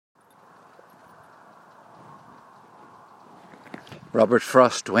Robert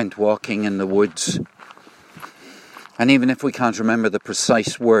Frost went walking in the woods. And even if we can't remember the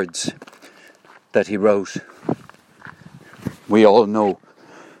precise words that he wrote, we all know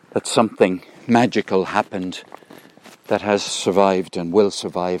that something magical happened that has survived and will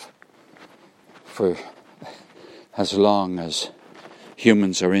survive for as long as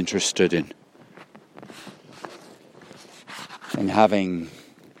humans are interested in having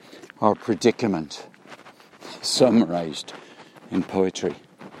our predicament summarized in poetry.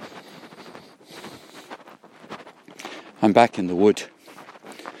 I'm back in the wood,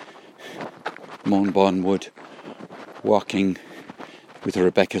 Moonbawn Wood, walking with a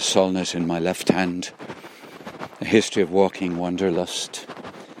Rebecca Solnit in my left hand, a history of walking wanderlust,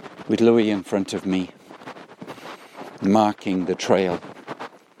 with Louis in front of me, marking the trail.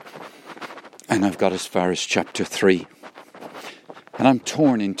 And I've got as far as chapter 3. And I'm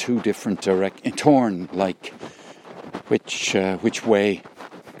torn in two different directions, torn like which way,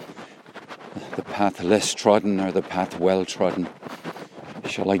 the path less trodden or the path well trodden,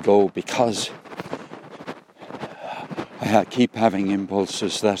 shall I go, because I keep having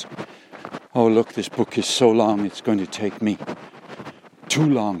impulses that, oh look, this book is so long, it's going to take me too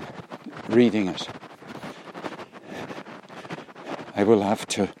long reading it. I will have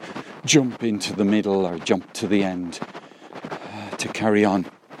to jump into the middle or jump to the end to carry on.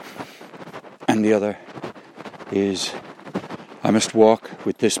 And the other is I must walk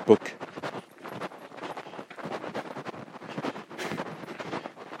with this book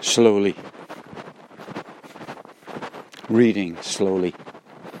slowly, reading slowly.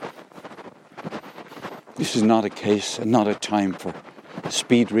 This is not a time for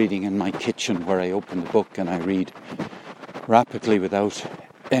speed reading in my kitchen where I open the book and I read rapidly without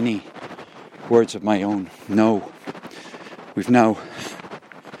any words of my own. No, we've now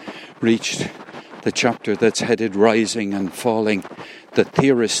reached the chapter that's headed Rising and Falling, the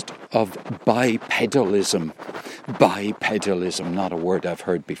theorist of bipedalism. Bipedalism, not a word I've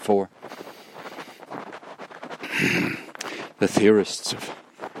heard before. The theorists of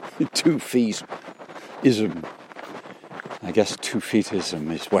 2 feet-ism. I guess 2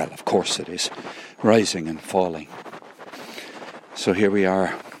 feetism is, well, of course it is, rising and falling. So here we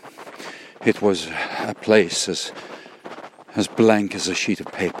are. It was a place as blank as a sheet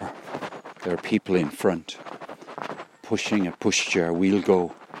of paper. There are people in front, pushing a pushchair. We'll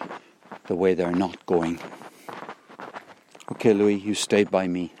go the way they're not going. Okay, Louis, you stay by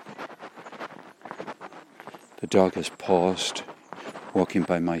me. The dog has paused, walking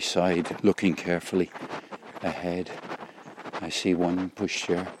by my side, looking carefully ahead. I see one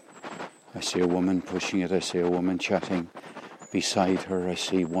pushchair. I see a woman pushing it. I see a woman chatting beside her. I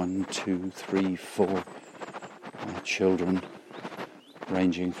see 1, 2, 3, 4 children,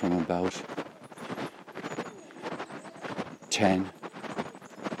 ranging from about 10,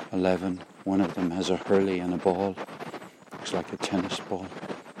 11. One of them has a hurley and a ball. Looks like a tennis ball.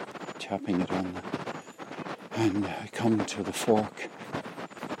 Tapping it on the... And I come to the fork.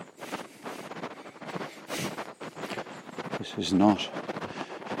 This is not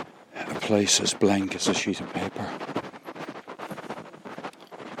a place as blank as a sheet of paper.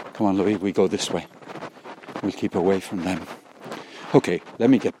 Come on, Louis, we go this way. We'll keep away from them. Okay, let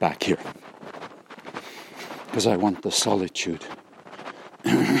me get back here. Because I want the solitude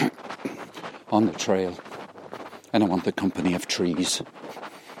on the trail. And I want the company of trees.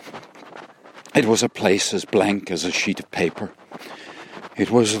 It was a place as blank as a sheet of paper.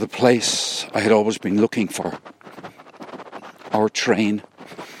 It was the place I had always been looking for. Our train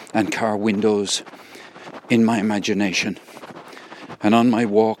and car windows in my imagination. And on my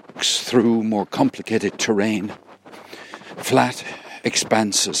walks through more complicated terrain, flat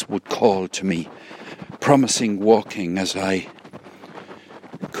expanses would call to me, promising walking as I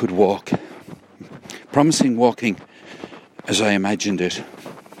could walk. Promising walking as I imagined it.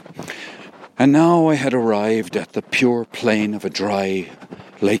 And now I had arrived at the pure plain of a dry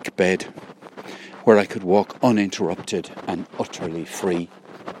lake bed where I could walk uninterrupted and utterly free.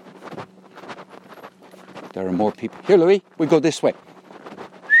 There are more people. Here, Louis, we go this way.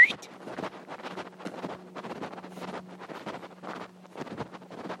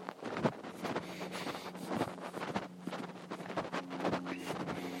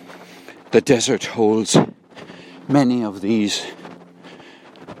 The desert holds many of these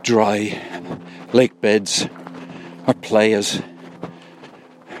dry lake beds or playas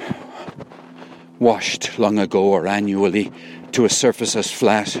washed long ago or annually to a surface as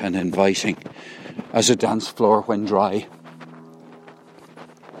flat and inviting as a dance floor when dry.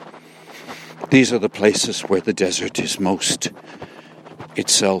 These are the places where the desert is most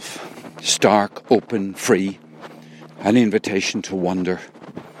itself, stark, open, free, an invitation to wonder,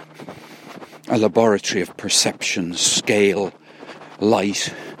 a laboratory of perception, scale,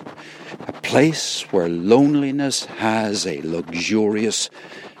 light, a place where loneliness has a luxurious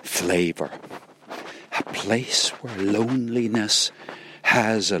flavour. A place where loneliness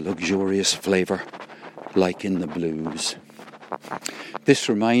has a luxurious flavour, like in the blues. This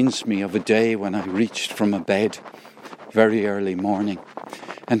reminds me of a day when I reached from a bed very early morning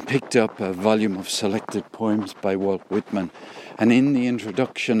and picked up a volume of selected poems by Walt Whitman. And in the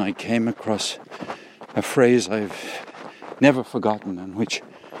introduction I came across a phrase I've never forgotten, and which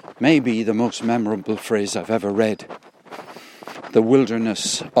may be the most memorable phrase I've ever read. The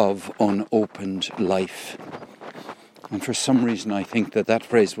wilderness of unopened life. And for some reason I think that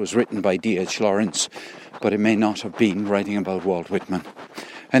phrase was written by D.H. Lawrence, but it may not have been writing about Walt Whitman.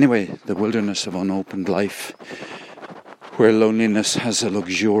 Anyway, the wilderness of unopened life, where loneliness has a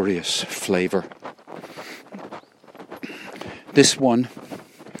luxurious flavour. This one,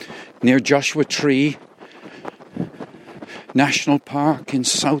 near Joshua Tree National Park in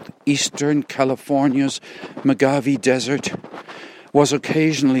southeastern California's Mojave Desert, was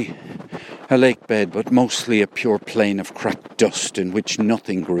occasionally a lake bed, but mostly a pure plain of cracked dust in which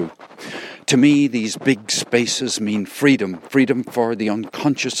nothing grew. To me, these big spaces mean freedom for the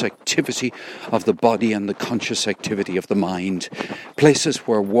unconscious activity of the body and the conscious activity of the mind. Places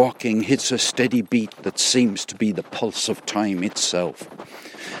where walking hits a steady beat that seems to be the pulse of time itself.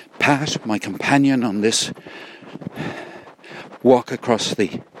 Pat, my companion on this walk across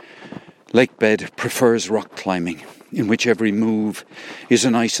the lake bed, prefers rock climbing, in which every move is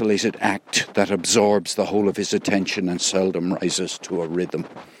an isolated act that absorbs the whole of his attention and seldom rises to a rhythm.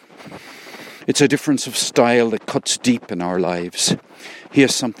 It's a difference of style that cuts deep in our lives. He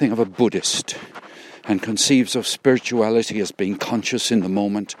is something of a Buddhist and conceives of spirituality as being conscious in the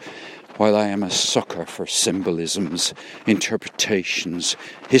moment, while I am a sucker for symbolisms, interpretations,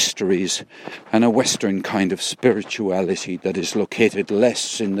 histories, and a Western kind of spirituality that is located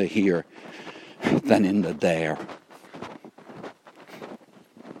less in the here than in the there.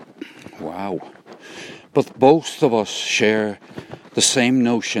 Wow. But both of us share the same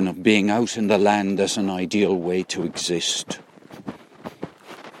notion of being out in the land as an ideal way to exist.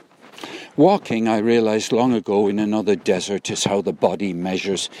 Walking, I realized long ago in another desert, is how the body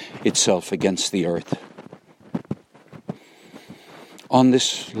measures itself against the earth. On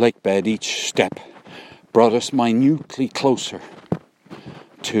this lake bed, each step brought us minutely closer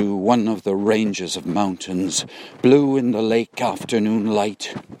to one of the ranges of mountains, blue in the lake afternoon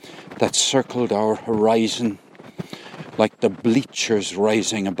light that circled our horizon like the bleachers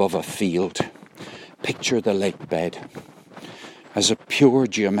rising above a field. Picture the lake bed as a pure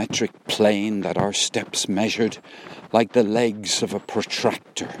geometric plane that our steps measured like the legs of a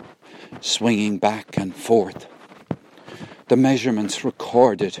protractor, swinging back and forth. The measurements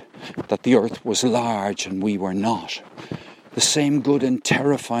recorded that the earth was large and we were not. The same good and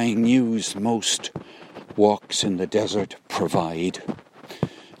terrifying news most walks in the desert provide.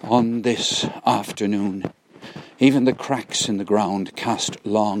 On this afternoon, even the cracks in the ground cast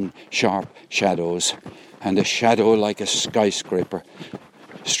long, sharp shadows, and a shadow like a skyscraper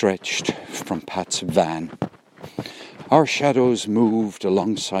stretched from Pat's van. Our shadows moved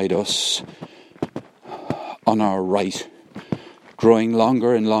alongside us on our right, growing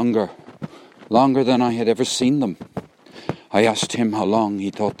longer and longer than I had ever seen them. I asked him how long he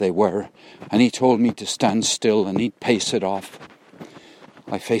thought they were, and he told me to stand still and he'd pace it off.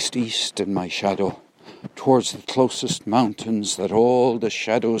 I faced east in my shadow, towards the closest mountains that all the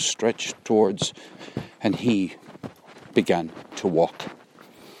shadows stretched towards, and he began to walk.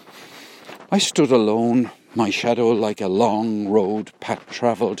 I stood alone, my shadow like a long road Pat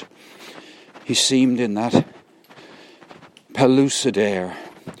travelled. He seemed in that pellucid air.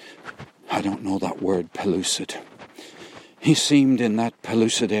 I don't know that word, pellucid. He seemed in that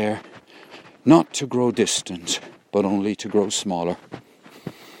pellucid air not to grow distant, but only to grow smaller.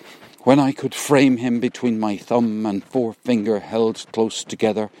 When I could frame him between my thumb and forefinger held close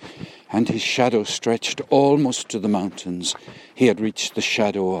together, and his shadow stretched almost to the mountains, he had reached the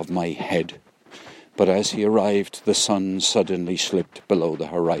shadow of my head. But as he arrived, the sun suddenly slipped below the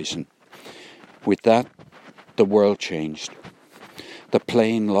horizon. With that, the world changed. The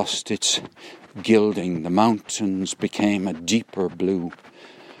plain lost its gilding, the mountains became a deeper blue,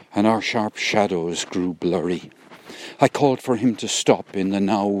 and our sharp shadows grew blurry. I called for him to stop in the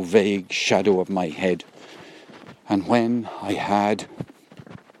now vague shadow of my head, and when I had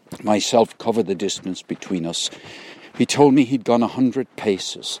myself covered the distance between us, he told me he'd gone 100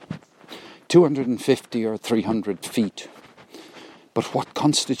 paces, 250 or 300 feet. But what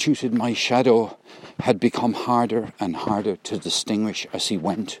constituted my shadow had become harder and harder to distinguish as he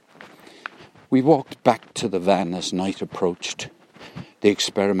went. We walked back to the van as night approached. The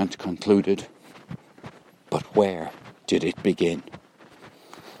experiment concluded. But where did it begin?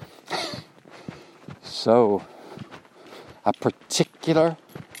 So, a particular,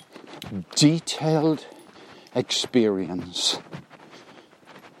 detailed experience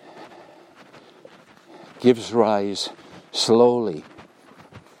gives rise slowly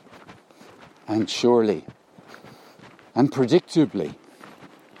and surely and predictably,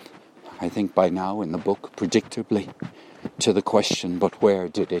 I think by now in the book, predictably, to the question, but where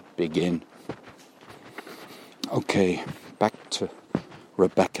did it begin? Okay, back to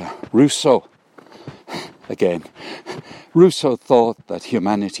Rebecca. Rousseau, again. Rousseau thought that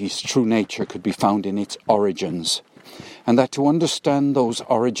humanity's true nature could be found in its origins, and that to understand those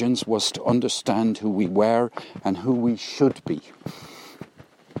origins was to understand who we were and who we should be.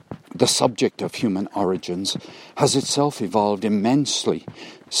 The subject of human origins has itself evolved immensely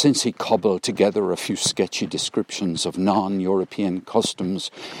since he cobbled together a few sketchy descriptions of non-European customs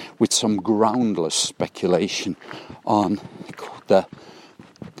with some groundless speculation on the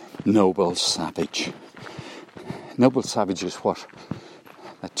noble savage. Noble savage is what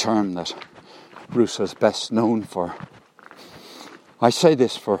a term that Rousseau is best known for. I say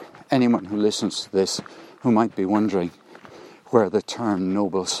this for anyone who listens to this who might be wondering where the term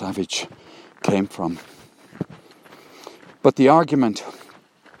noble savage came from. But the argument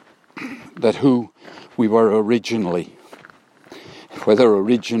that who we were originally, whether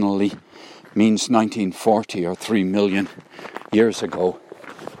originally means 1940 or 3 million years ago,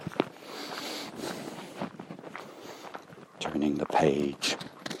 turning the page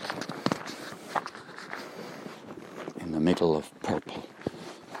in the middle of purple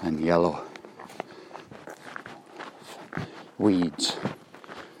and yellow weeds,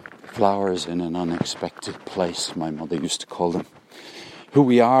 flowers in an unexpected place, my mother used to call them. Who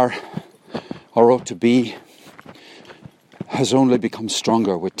we are, or ought to be, has only become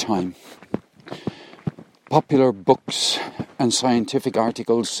stronger with time. Popular books and scientific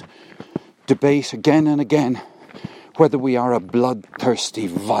articles debate again and again whether we are a bloodthirsty,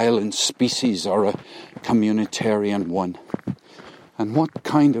 violent species or a communitarian one, and what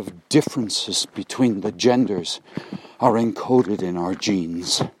kind of differences between the genders are encoded in our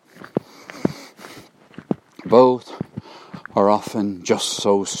genes. Both are often just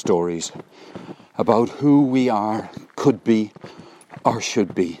so stories about who we are, could be, or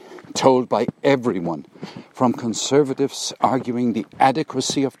should be, told by everyone, from conservatives arguing the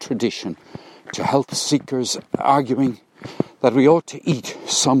adequacy of tradition to health seekers arguing that we ought to eat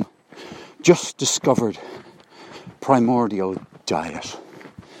some just discovered primordial diet.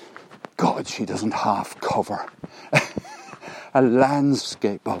 God, she doesn't half cover a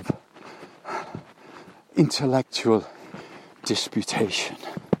landscape of intellectual disputation.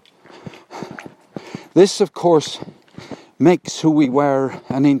 This, of course, makes who we were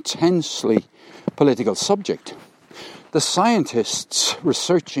an intensely political subject. The scientists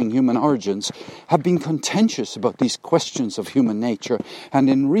researching human origins have been contentious about these questions of human nature, and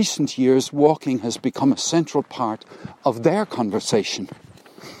in recent years, walking has become a central part of their conversation.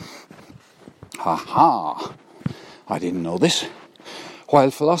 Ha! I didn't know this. While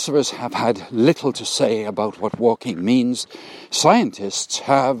philosophers have had little to say about what walking means, scientists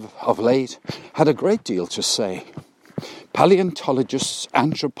have, of late, had a great deal to say. Paleontologists,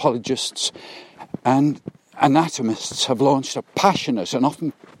 anthropologists, and anatomists have launched a passionate and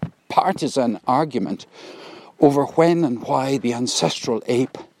often partisan argument over when and why the ancestral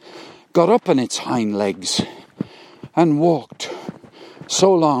ape got up on its hind legs and walked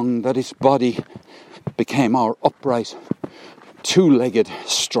so long that its body became our upright, two-legged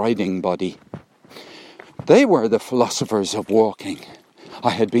striding body. They were the philosophers of walking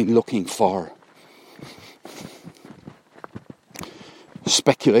I had been looking for,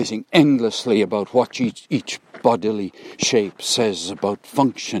 speculating endlessly about what each bodily shape says about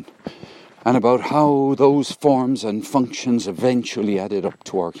function, and about how those forms and functions eventually added up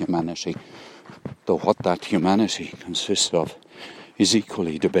to our humanity, though what that humanity consists of is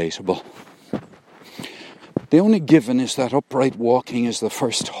equally debatable. The only given is that upright walking is the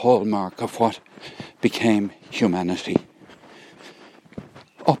first hallmark of what became humanity.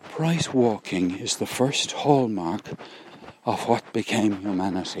 Upright walking is the first hallmark of what became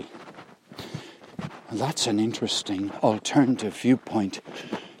humanity. And that's an interesting alternative viewpoint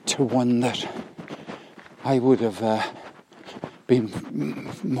to one that I would have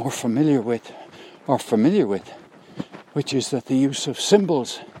been more familiar with, which is that the use of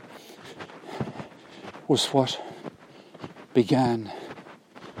symbols was what began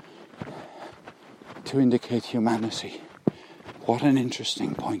to indicate humanity. What an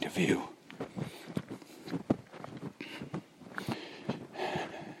interesting point of view.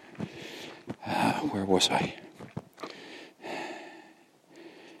 Where was I?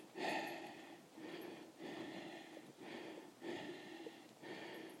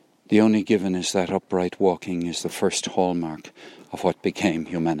 The only given is that upright walking is the first hallmark of what became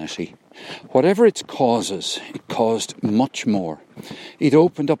humanity. Whatever its causes, it caused much more. It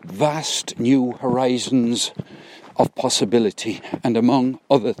opened up vast new horizons of possibility, and among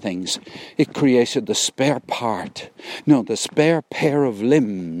other things, it created the spare pair of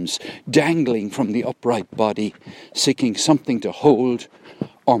limbs dangling from the upright body, seeking something to hold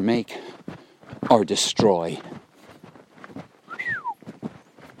or make or destroy.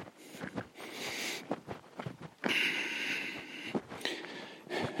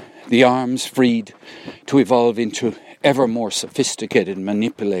 The arms freed to evolve into ever more sophisticated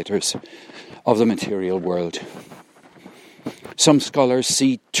manipulators of the material world. Some scholars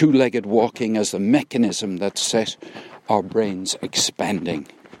see two-legged walking as the mechanism that set our brains expanding.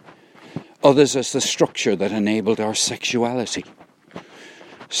 Others as the structure that enabled our sexuality.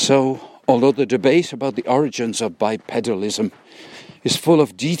 So, although the debate about the origins of bipedalism is full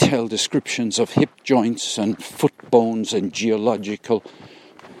of detailed descriptions of hip joints and foot bones and geologic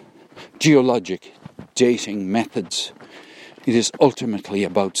dating methods, it is ultimately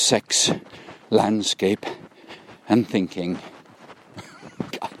about sex, landscape, and thinking.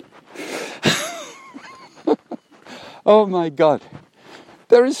 Oh my God.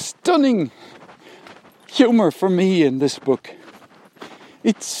 There is stunning humour for me in this book.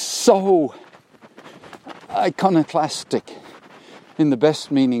 It's so iconoclastic in the best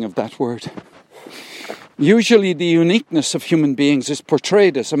meaning of that word. Usually the uniqueness of human beings is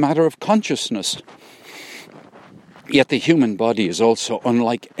portrayed as a matter of consciousness. Yet the human body is also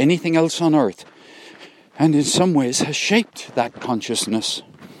unlike anything else on earth, and in some ways has shaped that consciousness.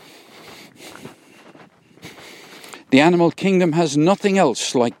 The animal kingdom has nothing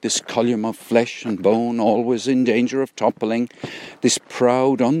else like this column of flesh and bone, always in danger of toppling, this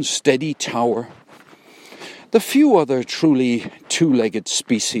proud, unsteady tower. The few other truly two-legged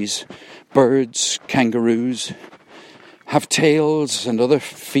species, birds, kangaroos, have tails and other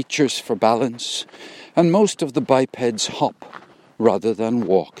features for balance, and most of the bipeds hop rather than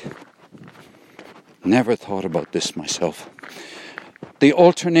walk. Never thought about this myself. The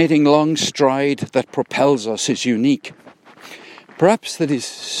alternating long stride that propels us is unique. Perhaps that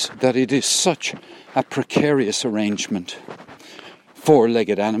it is such a precarious arrangement.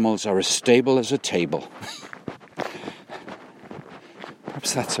 Four-legged animals are as stable as a table.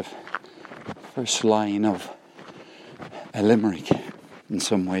 Perhaps that's a first line of a limerick in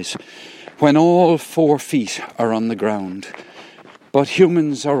some ways. When all 4 feet are on the ground, but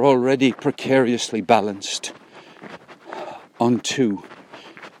humans are already precariously balanced on 2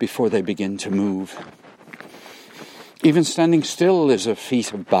 before they begin to move. Even standing still is a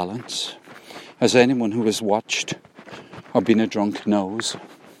feat of balance, as anyone who has watched or been a drunk knows.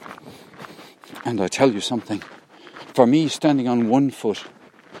 And I tell you something, for me standing on 1 foot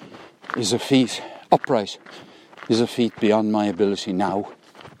is a feat, upright is a feat beyond my ability now.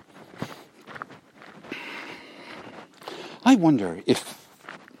 I wonder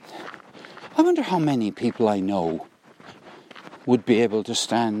how many people I know would be able to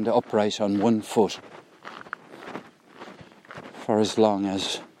stand upright on 1 foot for as long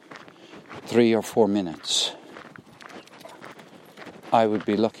as 3 or 4 minutes. I would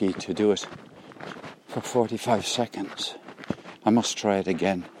be lucky to do it for 45 seconds. I must try it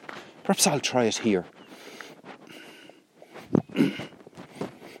again. Perhaps I'll try it here.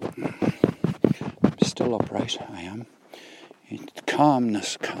 Still upright, I am.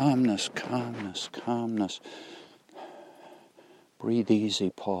 Calmness. Breathe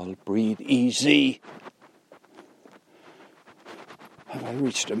easy, Paul. Breathe easy. Have I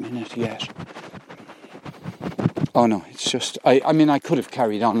reached a minute yet? Oh no, it's just... I mean, I could have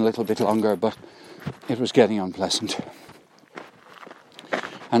carried on a little bit longer, but it was getting unpleasant.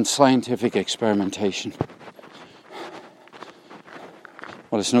 And scientific experimentation.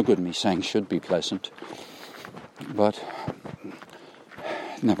 Well, it's no good me saying should be pleasant. But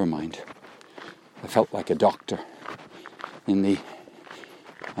never mind. I felt like a doctor in the,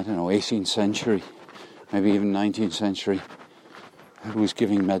 18th century, maybe even 19th century, who was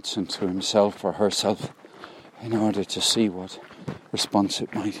giving medicine to himself or herself in order to see what response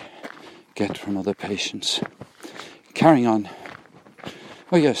it might get from other patients. Carrying on.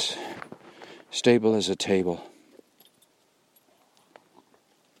 Oh yes, stable as a table.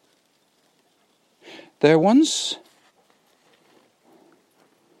 There once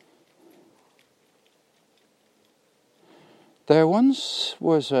There once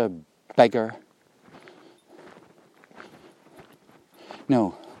was a beggar.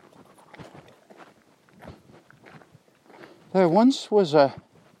 No. There once was a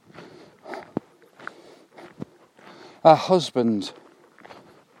husband.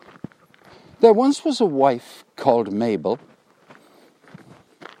 There once was a wife called Mabel,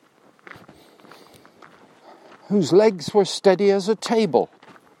 whose legs were steady as a table.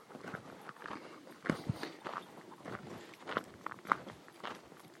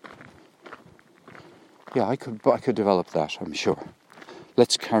 Yeah, I could develop that, I'm sure.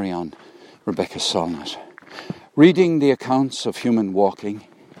 Let's carry on. Rebecca Solnit. Reading the accounts of human walking,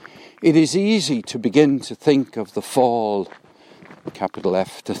 it is easy to begin to think of the fall, capital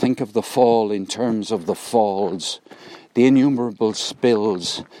F, to think of the fall in terms of the falls, the innumerable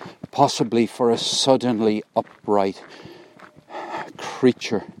spills, possibly for a suddenly upright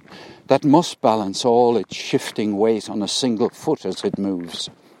creature that must balance all its shifting weight on a single foot as it moves.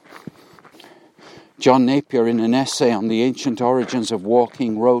 John Napier, in an essay on the ancient origins of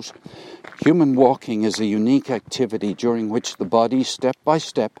walking, wrote, "Human walking is a unique activity during which the body, step by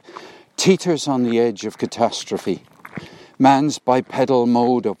step, teeters on the edge of catastrophe. Man's bipedal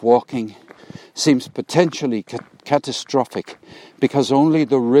mode of walking seems potentially catastrophic because only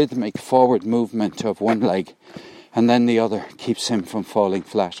the rhythmic forward movement of one leg and then the other keeps him from falling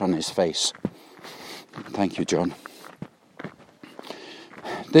flat on his face." Thank you, John.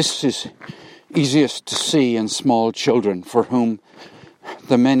 This is easiest to see in small children for whom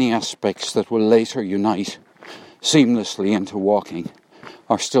the many aspects that will later unite seamlessly into walking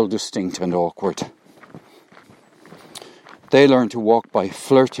are still distinct and awkward. They learn to walk by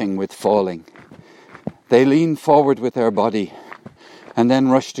flirting with falling. They lean forward with their body and then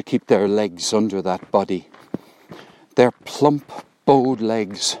rush to keep their legs under that body. Their plump, bowed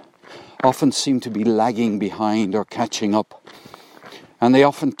legs often seem to be lagging behind or catching up, and they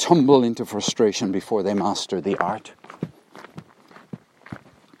often tumble into frustration before they master the art.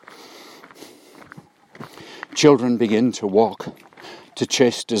 Children begin to walk, to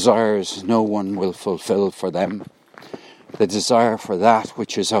chase desires no one will fulfill for them. The desire for that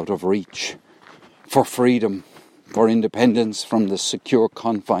which is out of reach, for freedom, for independence from the secure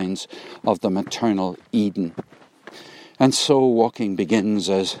confines of the maternal Eden. And so walking begins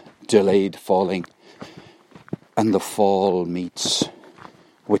as delayed falling, and the fall meets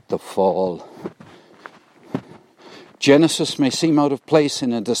with the fall. Genesis may seem out of place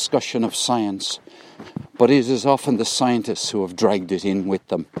in a discussion of science, but it is often the scientists who have dragged it in with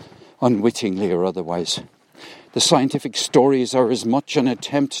them, unwittingly or otherwise. The scientific stories are as much an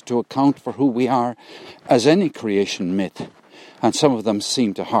attempt to account for who we are as any creation myth, and some of them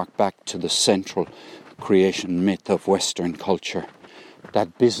seem to hark back to the central creation myth of Western culture,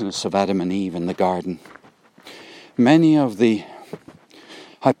 that business of Adam and Eve in the garden. Many of the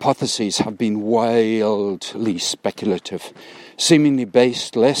hypotheses have been wildly speculative, seemingly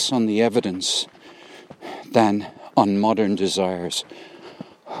based less on the evidence than on modern desires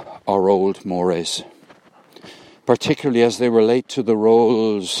or old mores, particularly as they relate to the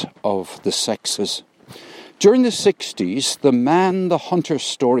roles of the sexes. During the 60s, the man-the-hunter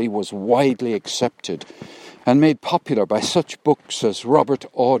story was widely accepted and made popular by such books as Robert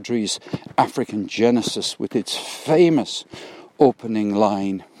Awdry's African Genesis, with its famous opening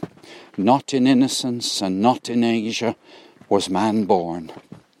line, "Not in innocence and not in Asia was man born."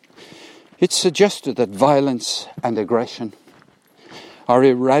 It suggested that violence and aggression are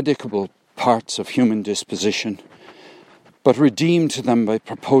ineradicable parts of human disposition, but redeemed them by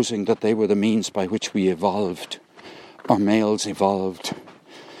proposing that they were the means by which we evolved, or males evolved.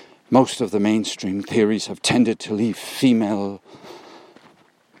 Most of the mainstream theories have tended to leave females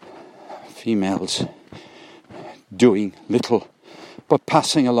doing little but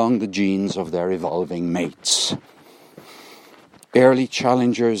passing along the genes of their evolving mates. Early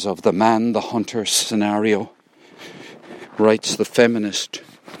challengers of the man-the-hunter scenario, writes the feminist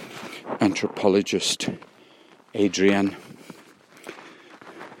anthropologist Adrienne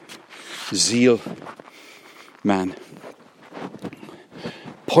Zielman,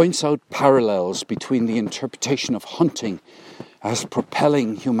 points out parallels between the interpretation of hunting as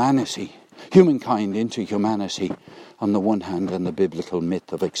propelling humankind into humanity on the one hand, and the biblical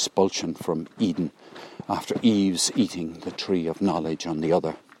myth of expulsion from Eden after Eve's eating the tree of knowledge on the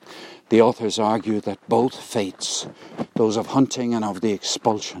other. The authors argue that both fates, those of hunting and of the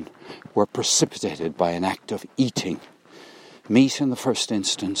expulsion, were precipitated by an act of eating, meat in the first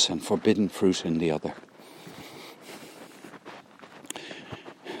instance and forbidden fruit in the other.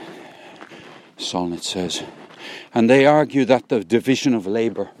 Solnit says, and they argue that the division of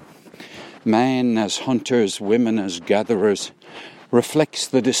labour, men as hunters, women as gatherers, reflects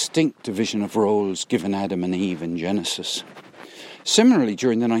the distinct division of roles given Adam and Eve in Genesis. Similarly,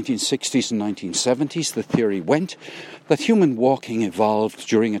 during the 1960s and 1970s, the theory went that human walking evolved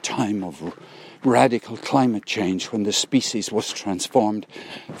during a time of radical climate change when the species was transformed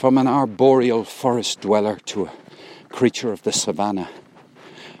from an arboreal forest dweller to a creature of the savannah,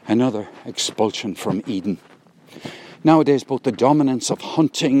 another expulsion from Eden. Nowadays, both the dominance of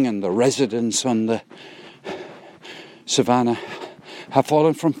hunting and the residence on the savannah have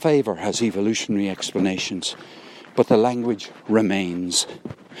fallen from favour as evolutionary explanations, but the language remains.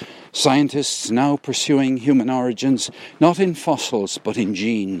 Scientists now pursuing human origins, not in fossils but in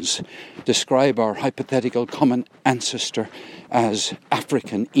genes, describe our hypothetical common ancestor as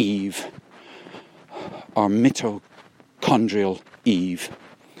African Eve, or mitochondrial Eve.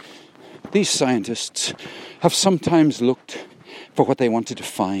 These scientists have sometimes looked for what they wanted to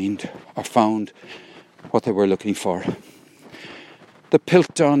find, or found what they were looking for. The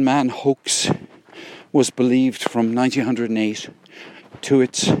Piltdown Man hoax was believed from 1908 to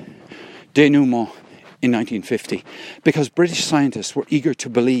its denouement in 1950 because British scientists were eager to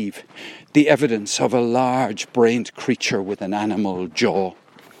believe the evidence of a large-brained creature with an animal jaw.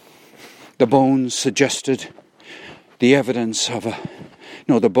 The bones suggested that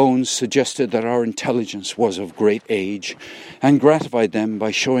our intelligence was of great age and gratified them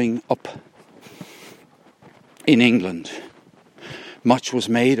by showing up in England. Much was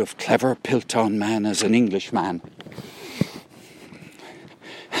made of clever Piltdown Man as an Englishman.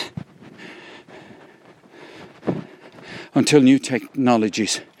 Until new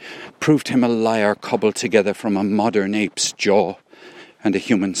technologies proved him a liar cobbled together from a modern ape's jaw and a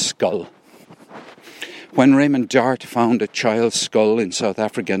human skull. When Raymond Dart found a child's skull in South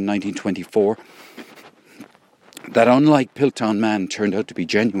Africa in 1924, that unlike Piltdown Man turned out to be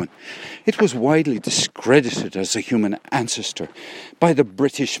genuine, it was widely discredited as a human ancestor by the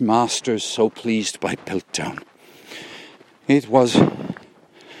British masters so pleased by Piltdown. It was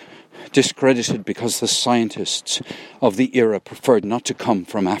discredited because the scientists of the era preferred not to come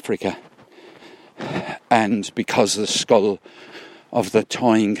from Africa, and because the skull of the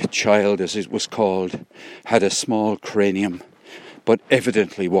toying child, as it was called, had a small cranium but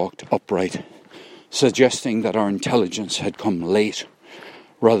evidently walked upright, suggesting that our intelligence had come late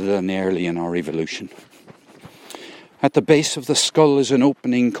rather than early in our evolution. At the base of the skull is an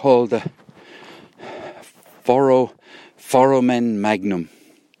opening called the foramen magnum,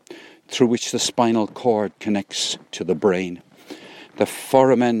 through which the spinal cord connects to the brain. The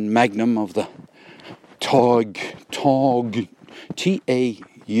foramen magnum of the Taung,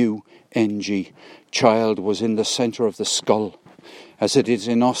 T-A-U-N-G, child was in the centre of the skull, as it is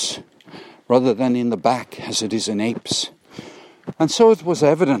in us, rather than in the back, as it is in apes. And so it was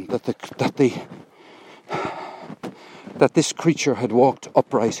evident that this creature had walked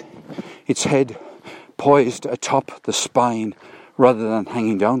upright, its head poised atop the spine rather than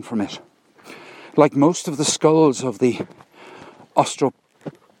hanging down from it. Like most of the skulls of the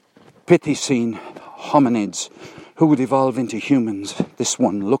Australopithecine hominids who would evolve into humans, this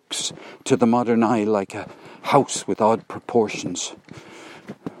one looks to the modern eye like a house with odd proportions.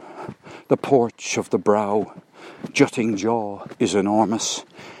 The porch of the brow, jutting jaw, is enormous.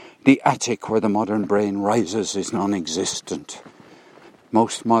 The attic where the modern brain rises is non-existent.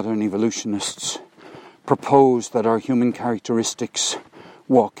 Most modern evolutionists propose that our human characteristics,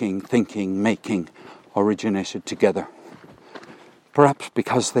 walking, thinking, making, originated together. Perhaps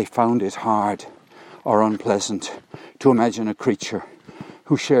because they found it hard or unpleasant to imagine a creature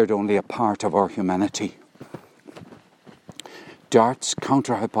who shared only a part of our humanity. Dart's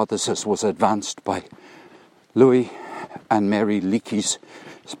counter-hypothesis was advanced by Louis and Mary Leakey's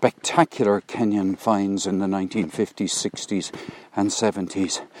spectacular Kenyan finds in the 1950s, 60s and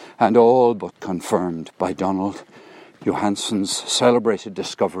 70s, and all but confirmed by Donald Johansson's celebrated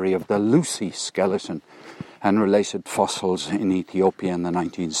discovery of the Lucy skeleton and related fossils in Ethiopia in the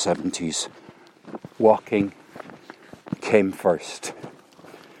 1970s. Walking came first.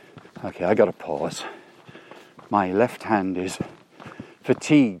 Okay, I gotta pause. My left hand is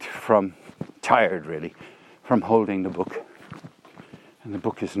tired really, from holding the book. And the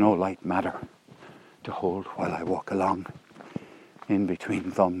book is no light matter to hold while I walk along in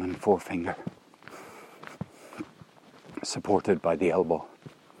between thumb and forefinger, supported by the elbow.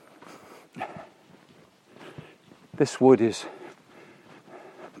 This wood is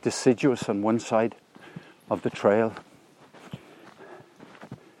deciduous on one side of the trail.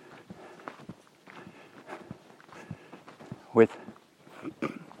 With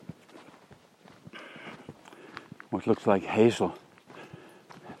what looks like hazel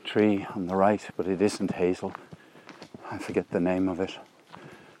tree on the right, but it isn't hazel. I forget the name of it.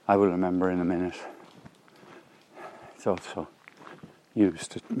 I will remember in a minute. It's also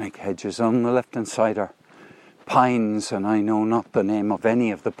used to make hedges. On the left-hand side are pines, and I know not the name of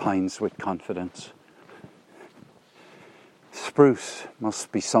any of the pines with confidence. Spruce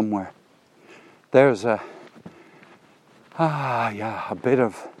must be somewhere. There's a bit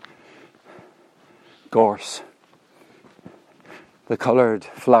of gorse. The coloured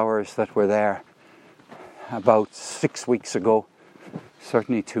flowers that were there about 6 weeks ago,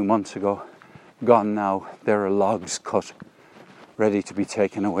 certainly 2 months ago, gone now. There are logs cut, ready to be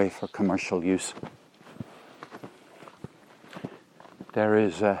taken away for commercial use. There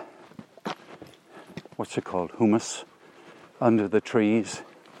is humus under the trees,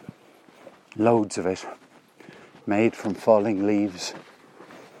 loads of it, made from falling leaves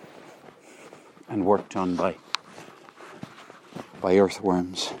and worked on by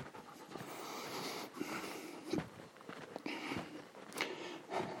earthworms.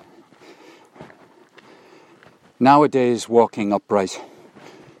 Nowadays, walking upright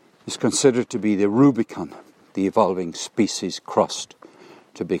is considered to be the Rubicon the evolving species crossed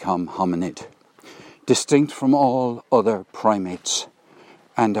to become hominid, distinct from all other primates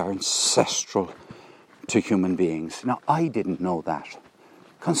and are ancestral to human beings. Now, I didn't know that.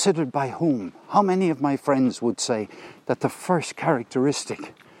 Considered by whom? How many of my friends would say that the first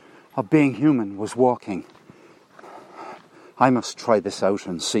characteristic of being human was walking? I must try this out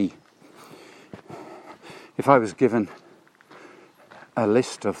and see. If I was given a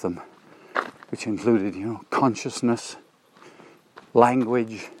list of them, which included, consciousness,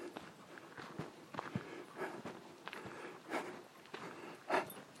 language,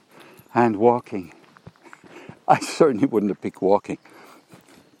 and walking, I certainly wouldn't have picked walking.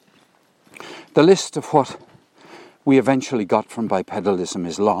 The list of what we eventually got from bipedalism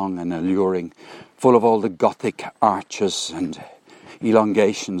is long and alluring, full of all the Gothic arches and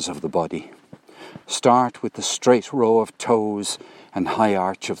elongations of the body. Start with the straight row of toes and high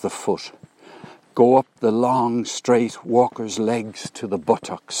arch of the foot. Go up the long, straight walker's legs to the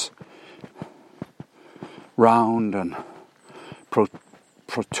buttocks. Round and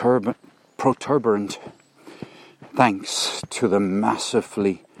protuberant, thanks to the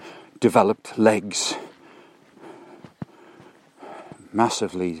massively developed legs.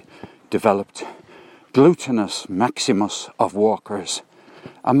 Massively developed gluteus maximus of walkers.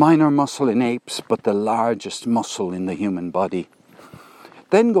 A minor muscle in apes, but the largest muscle in the human body.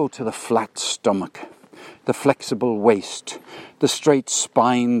 Then go to the flat stomach, the flexible waist, the straight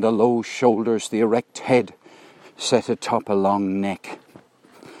spine, the low shoulders, the erect head set atop a long neck.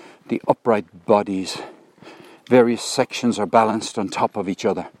 The upright bodies. Various sections are balanced on top of each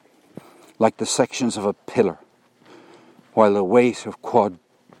other, like the sections of a pillar, while the weight of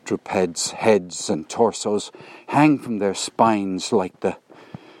quadrupeds' heads and torsos hang from their spines like the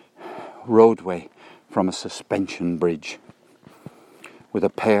roadway from a suspension bridge, with a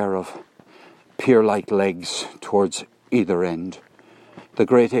pair of pier-like legs towards either end. The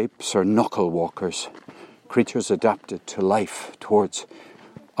great apes are knuckle walkers, creatures adapted to life towards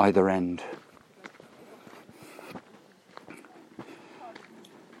either end.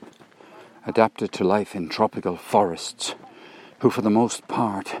 Adapted to life in tropical forests, who for the most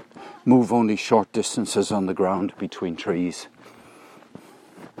part move only short distances on the ground between trees.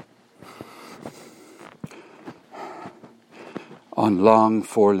 On long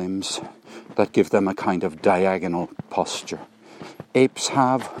forelimbs that give them a kind of diagonal posture. Apes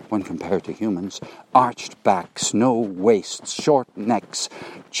have, when compared to humans, arched backs, no waists, short necks,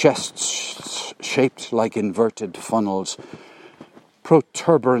 chests shaped like inverted funnels,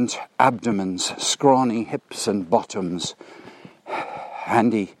 protuberant abdomens, scrawny hips and bottoms,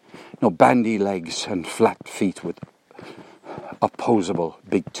 bandy legs and flat feet with opposable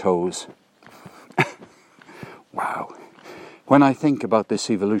big toes. Wow. When I think about this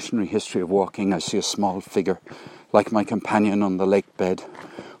evolutionary history of walking, I see a small figure, like my companion on the lake bed,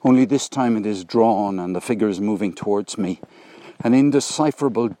 only this time it is drawn and the figure is moving towards me. An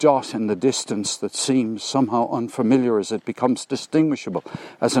indecipherable dot in the distance that seems somehow unfamiliar as it becomes distinguishable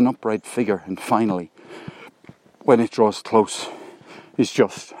as an upright figure, and finally, when it draws close, is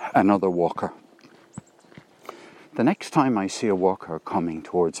just another walker. The next time I see a walker coming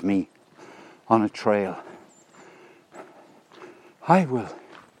towards me on a trail, I will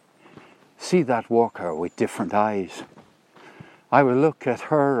see that walker with different eyes. I will look at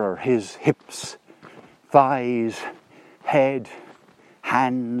her or his hips, thighs, head,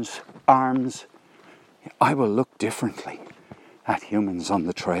 hands, arms. I will look differently at humans on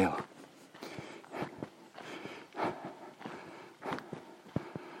the trail.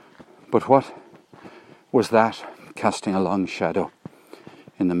 But what was that casting a long shadow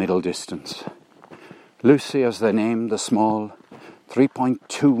in the middle distance. Lucy, as they named the small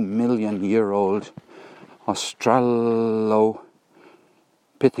 3.2 million year old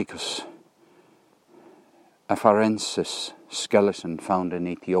Australopithecus afarensis skeleton found in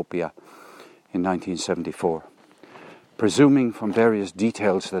Ethiopia in 1974, presuming from various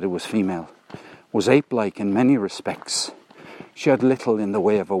details that it was female, was ape-like in many respects. She had little in the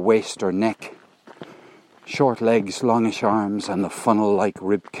way of a waist or neck, short legs, longish arms, and the funnel-like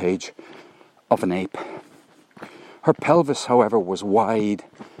rib cage of an ape. Her pelvis, however, was wide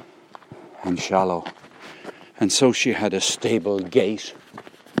and shallow, and so she had a stable gait.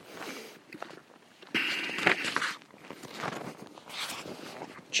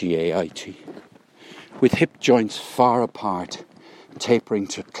 G-A-I-T. With hip joints far apart, tapering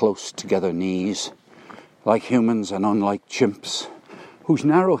to close together knees, like humans and unlike chimps, whose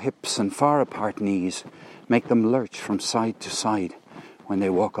narrow hips and far apart knees make them lurch from side to side when they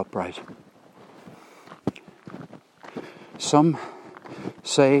walk upright. Some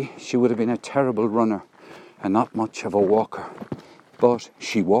say she would have been a terrible runner and not much of a walker, but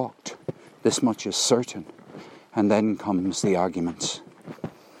she walked. This much is certain. And then comes the arguments.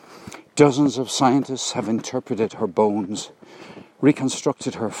 Dozens of scientists have interpreted her bones,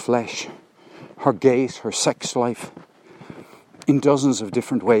 reconstructed her flesh, her gait, her sex life, in dozens of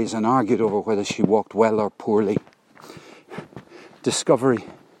different ways and argued over whether she walked well or poorly. Discovery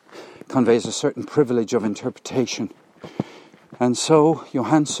conveys a certain privilege of interpretation. And so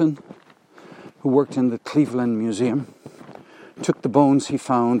Johansen, who worked in the Cleveland Museum, took the bones he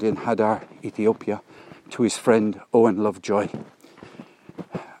found in Hadar, Ethiopia, to his friend Owen Lovejoy,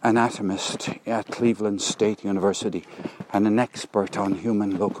 anatomist at Cleveland State University and an expert on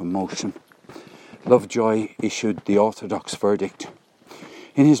human locomotion. Lovejoy issued the orthodox verdict.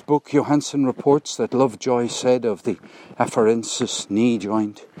 In his book, Johansen reports that Lovejoy said of the afarensis knee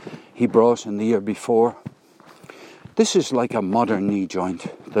joint he brought in the year before, "This is like a modern knee joint.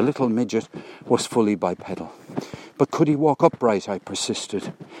 The little midget was fully bipedal. But could he walk upright?" I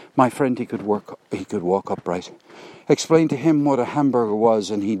persisted. My friend, he could walk upright. Explain to him what a hamburger was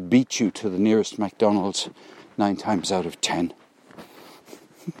and he'd beat you to the nearest McDonald's 9 times out of 10.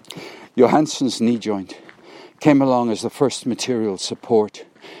 Johansen's knee joint came along as the first material support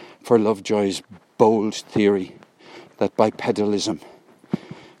for Lovejoy's bold theory that bipedalism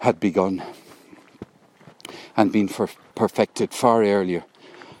had begun and been perfected far earlier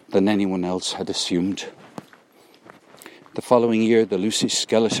than anyone else had assumed. The following year, the Lucy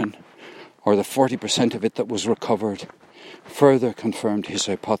skeleton, or the 40% of it that was recovered, further confirmed his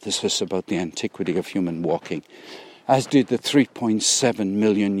hypothesis about the antiquity of human walking, as did the 3.7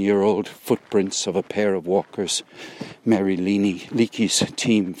 million year old footprints of a pair of walkers Mary Leakey's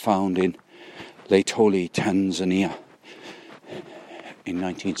team found in Laetoli, Tanzania in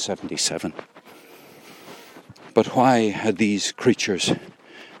 1977. But why had these creatures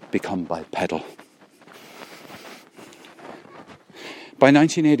become bipedal? By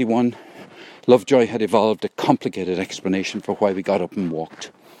 1981, Lovejoy had evolved a complicated explanation for why we got up and walked.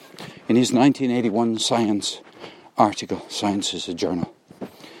 In his 1981 Science article, Science is a journal,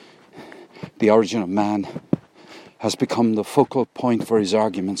 The Origin of Man has become the focal point for his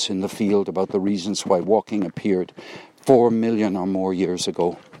arguments in the field about the reasons why walking appeared 4 million or more years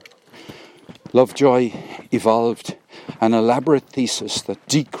ago. Lovejoy evolved an elaborate thesis that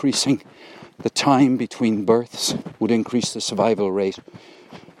decreasing the time between births would increase the survival rate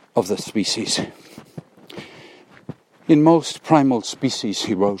of the species. In most primal species,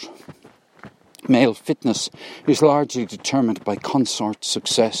 he wrote, male fitness is largely determined by consort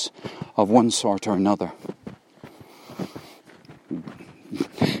success of one sort or another.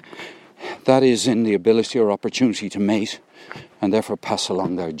 That is, in the ability or opportunity to mate and therefore pass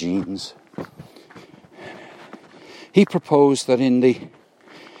along their genes. He proposed that in the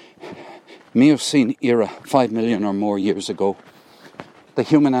Miocene era, 5 million or more years ago, the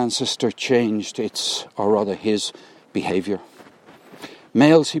human ancestor changed his behaviour.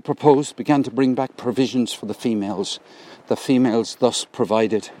 Males, he proposed, began to bring back provisions for the females. The females thus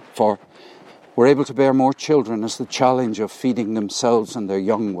provided for were able to bear more children as the challenge of feeding themselves and their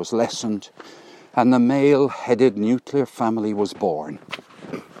young was lessened, and the male-headed nuclear family was born.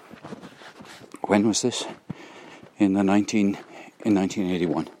 When was this? In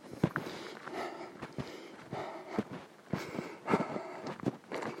 1981.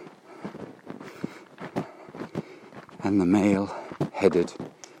 And the male-headed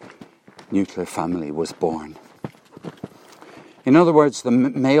nuclear family was born. In other words, the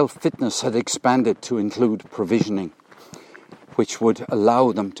male fitness had expanded to include provisioning, which would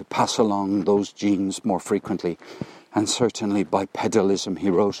allow them to pass along those genes more frequently, and certainly bipedalism,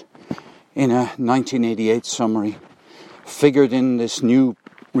 he wrote in a 1988 summary, figured in this new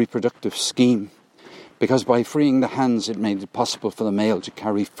reproductive scheme because by freeing the hands it made it possible for the male to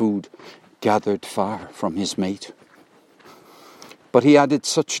carry food gathered far from his mate. But he added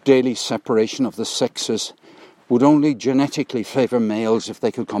such daily separation of the sexes would only genetically favour males if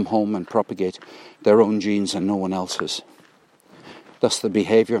they could come home and propagate their own genes and no one else's. Thus the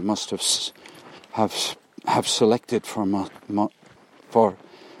behaviour must have selected for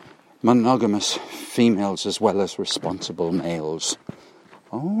monogamous females as well as responsible males.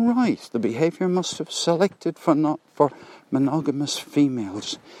 All right, the behaviour must have selected for monogamous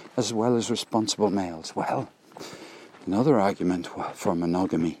females as well as responsible males. Well, another argument for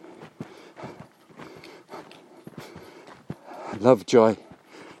monogamy. Lovejoy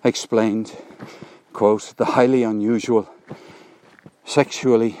explained, quote, the highly unusual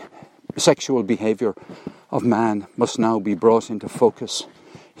sexual behaviour of man must now be brought into focus.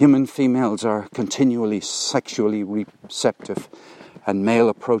 Human females are continually sexually receptive, and male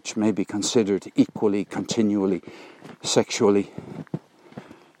approach may be considered equally continually sexually.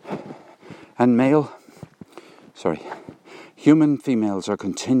 Human females are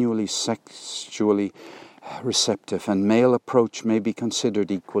continually sexually receptive, and male approach may be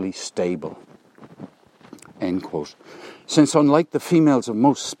considered equally stable. End quote. Since unlike the females of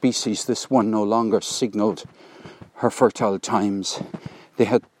most species, this one no longer signalled her fertile times, they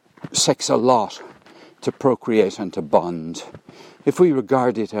had sex a lot to procreate and to bond. If we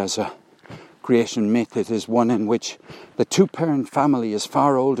regard it as a creation myth, it is one in which the two-parent family is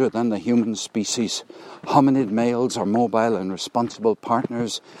far older than the human species. Hominid males are mobile and responsible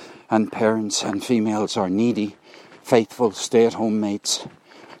partners, and parents, and females are needy, faithful, stay-at-home mates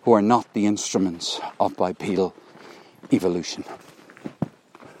who are not the instruments of bipedal evolution.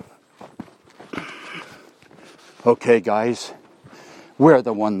 Okay, guys, we're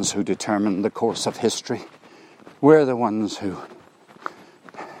the ones who determine the course of history. We're the ones who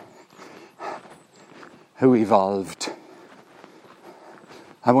evolved.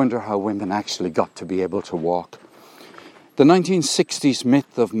 I wonder how women actually got to be able to walk. The 1960s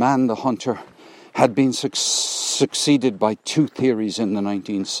myth of man the hunter had been succeeded by two theories in the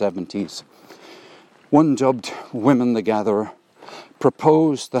 1970s. One, dubbed Women the Gatherer,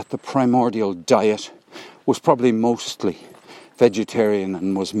 proposed that the primordial diet was probably mostly vegetarian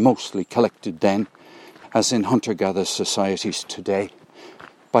and was mostly collected then, as in hunter-gatherer societies today,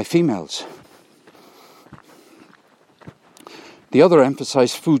 by females. The other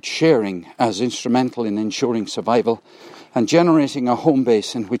emphasised food sharing as instrumental in ensuring survival and generating a home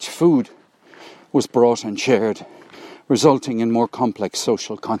base in which food was brought and shared, resulting in more complex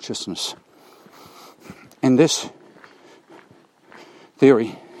social consciousness. In this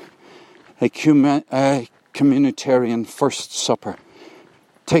theory, a communitarian First Supper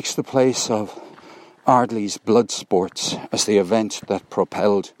takes the place of Ardley's blood sports as the event that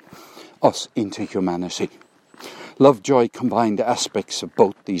propelled us into humanity. Lovejoy combined aspects of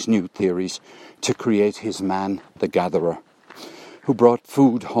both these new theories to create his Man the Gatherer, who brought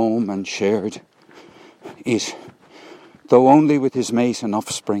food home and shared it, though only with his mate and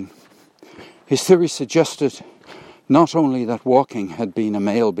offspring. His theory suggested not only that walking had been a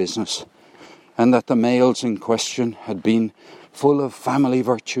male business, and that the males in question had been full of family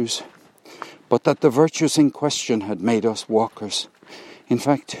virtues, but that the virtues in question had made us walkers. In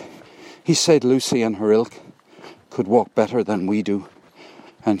fact, he said Lucy and her ilk could walk better than we do,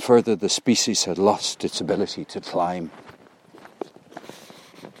 and further, the species had lost its ability to climb.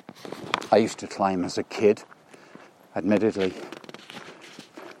 I used to climb as a kid, admittedly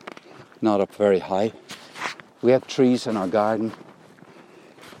not up very high. We had trees in our garden,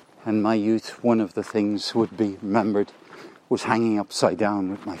 and my youth, one of the things would be remembered was hanging upside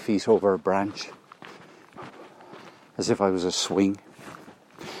down with my feet over a branch, as if I was a swing.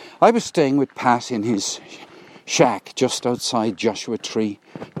 I was staying with Pat in his shack just outside Joshua Tree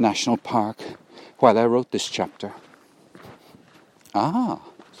National Park while I wrote this chapter.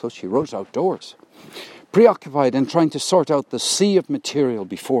 So she wrote outdoors. Preoccupied in trying to sort out the sea of material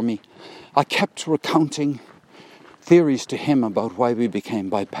before me, I kept recounting theories to him about why we became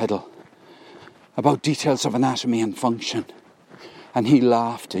bipedal, about details of anatomy and function, and he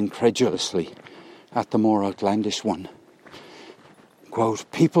laughed incredulously at the more outlandish one. Quote,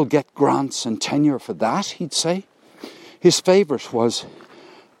 people get grants and tenure for that, he'd say. His favourite was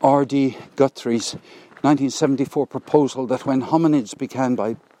R.D. Guthrie's 1974 proposal that when hominids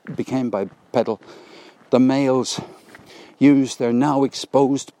became bipedal, the males used their now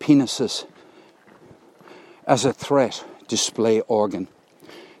exposed penises as a threat display organ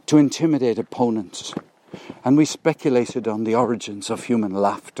to intimidate opponents, and we speculated on the origins of human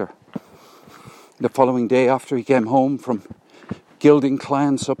laughter. The following day, after he came home from gilding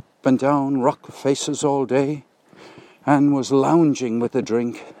clients up and down rock faces all day and was lounging with a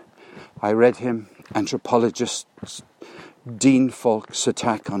drink, I read him anthropologist Dean Falk's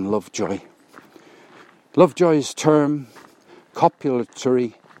attack on Lovejoy. Lovejoy's term,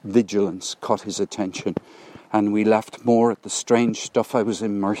 copulatory vigilance, caught his attention, and we laughed more at the strange stuff I was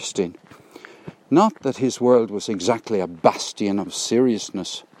immersed in. Not that his world was exactly a bastion of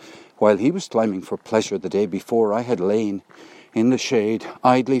seriousness. While he was climbing for pleasure the day before, I had lain in the shade,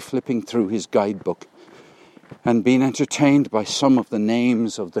 idly flipping through his guidebook, and been entertained by some of the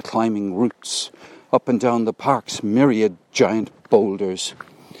names of the climbing routes up and down the park's myriad giant boulders.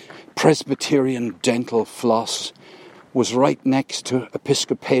 Presbyterian dental floss was right next to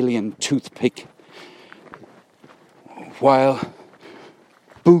Episcopalian toothpick, while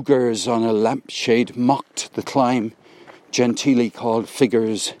boogers on a lampshade mocked the climb genteelly called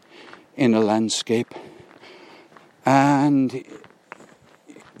figures in a landscape, and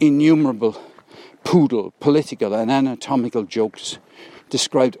innumerable poodle, political and anatomical jokes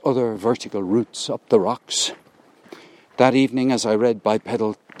described other vertical routes up the rocks. That evening, as I read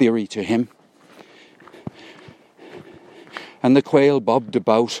bipedal theory to him, and the quail bobbed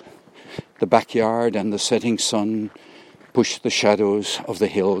about the backyard and the setting sun pushed the shadows of the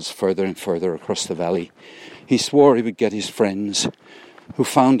hills further and further across the valley, he swore he would get his friends, who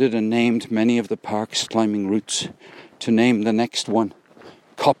founded and named many of the park's climbing routes, to name the next one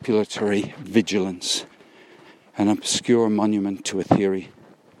copulatory vigilance, an obscure monument to a theory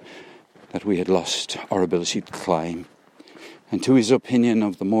that we had lost our ability to climb, and to his opinion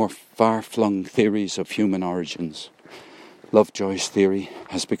of the more far-flung theories of human origins. Lovejoy's theory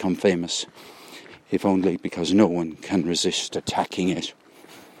has become famous, if only because no one can resist attacking it.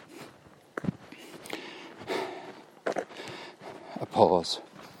 A pause,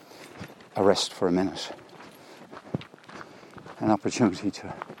 a rest for a minute, an opportunity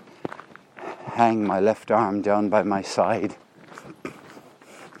to hang my left arm down by my side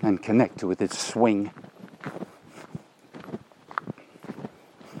and connect with its swing.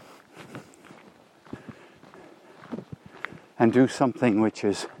 And do something which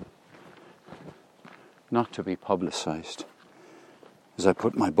is not to be publicized, as I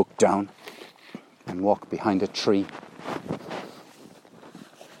put my book down and walk behind a tree,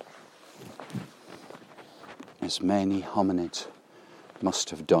 as many hominids must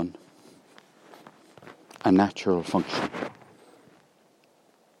have done, a natural function.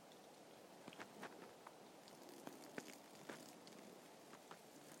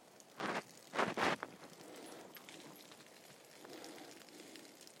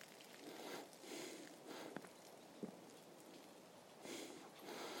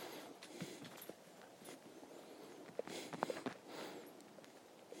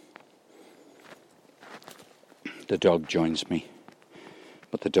 The dog joins me,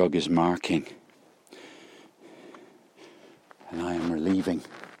 but the dog is marking, and I am relieving.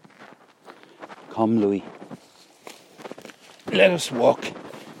 Come, Louis, let us walk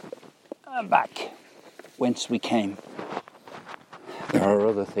back whence we came. There are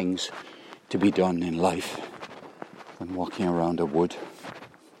other things to be done in life than walking around a wood.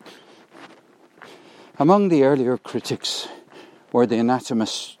 Among the earlier critics were the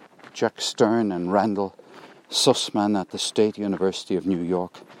anatomists Jack Stern and Randall Sussman at the State University of New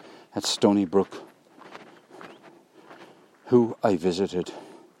York at Stony Brook, who I visited.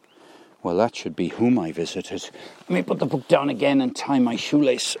 Well, that should be whom I visited. Let me put the book down again and tie my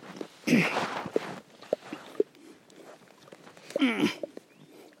shoelace.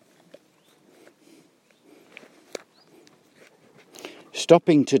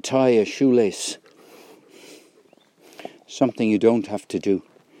 Stopping to tie a shoelace, something you don't have to do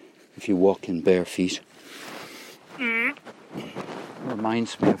if you walk in bare feet.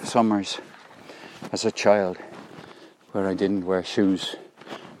 Reminds me of summers as a child where I didn't wear shoes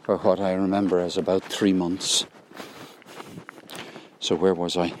for what I remember as about 3 months. So where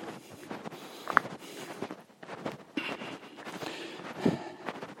was I?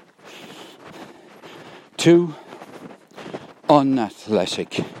 Two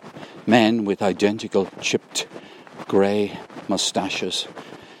unathletic men with identical chipped grey moustaches.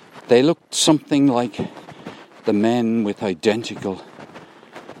 They looked something like the men with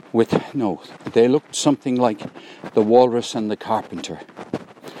they looked something like the walrus and the carpenter,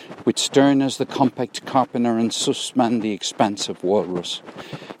 with Stern as the compact carpenter and Sussman the expansive walrus.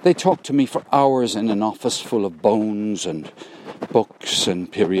 They talked to me for hours in an office full of bones and books,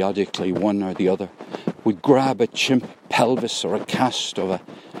 and periodically one or the other would grab a chimp pelvis or a cast of a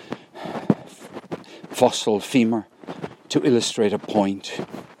fossil femur to illustrate a point.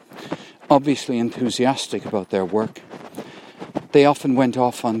 Obviously enthusiastic about their work, they often went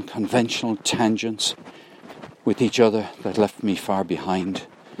off on conventional tangents with each other that left me far behind,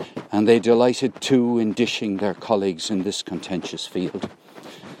 and they delighted too in dishing their colleagues in this contentious field.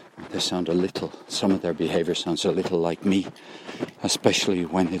 Some of their behaviour sounds a little like me, especially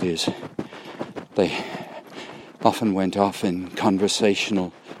when they often went off in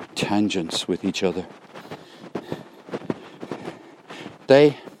conversational tangents with each other.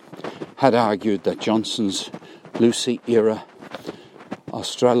 They had argued that Johnson's Lucy era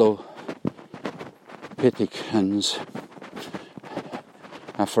Australopithecines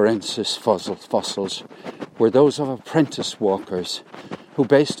afarensis fossils were those of apprentice walkers who,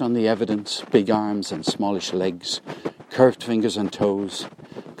 based on the evidence, big arms and smallish legs, curved fingers and toes,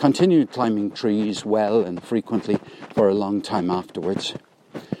 continued climbing trees well and frequently for a long time afterwards.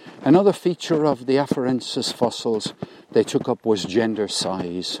 Another feature of the afarensis fossils they took up was gender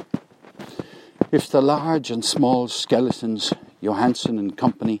size. If the large and small skeletons Johansen and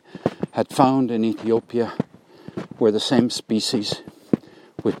company had found in Ethiopia were the same species,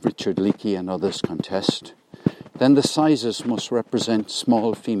 which Richard Leakey and others contest, then the sizes must represent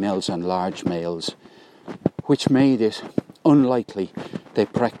small females and large males, which made it unlikely they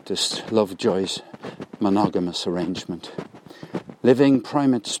practiced Lovejoy's monogamous arrangement. Living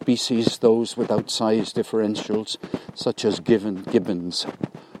primate species, those without size differentials, such as gibbons,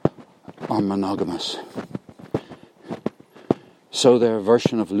 are monogamous. So their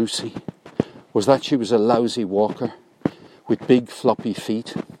version of Lucy was that she was a lousy walker with big floppy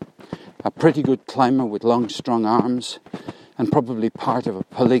feet, a pretty good climber with long strong arms, and probably part of a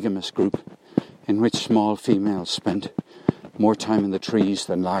polygamous group in which small females spent more time in the trees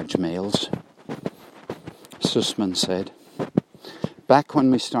than large males. Sussman said, "Back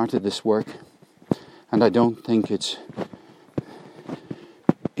when we started this work, and I don't think it's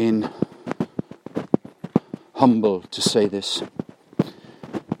humble to say this,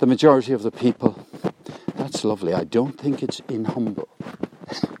 the majority of the people," that's lovely, I don't think it's humble.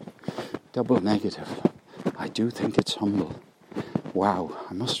 Double negative. I do think it's humble. Wow,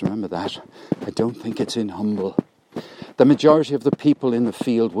 I must remember that. I don't think it's humble. The majority of the people in the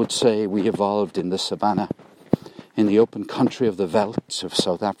field would say we evolved in the savannah, in the open country of the veldts of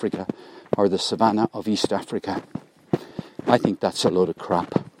South Africa, or the savannah of East Africa. I think that's a load of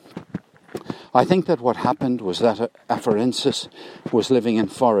crap. I think that what happened was that afarensis was living in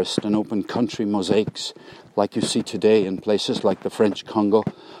forest and open country mosaics like you see today in places like the French Congo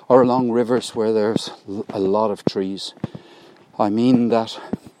or along rivers where there's a lot of trees. I mean that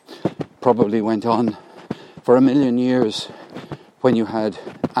probably went on for 1,000,000 years when you had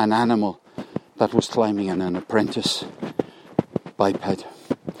an animal that was climbing in an apprentice biped.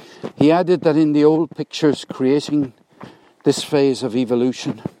 He added that in the old pictures creating this phase of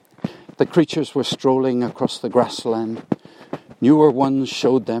evolution, the creatures were strolling across the grassland. Newer ones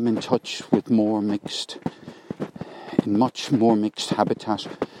showed them in touch with much more mixed habitat,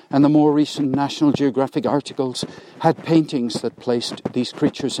 and the more recent National Geographic articles had paintings that placed these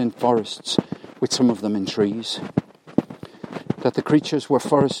creatures in forests, with some of them in trees. That the creatures were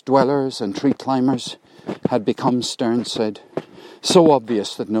forest dwellers and tree climbers had become, Stern said, so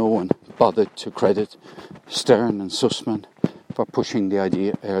obvious that no one bothered to credit Stern and Sussman for pushing the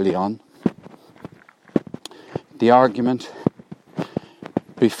idea early on. The argument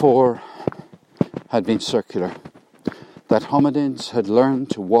before had been circular, that hominids had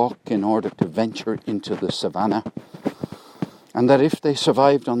learned to walk in order to venture into the savannah, and that if they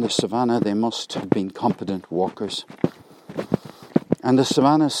survived on the savannah, they must have been competent walkers. And the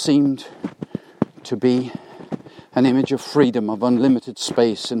savannah seemed to be an image of freedom, of unlimited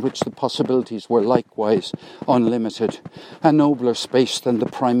space, in which the possibilities were likewise unlimited, a nobler space than the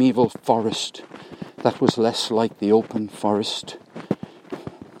primeval forest that was less like the open forest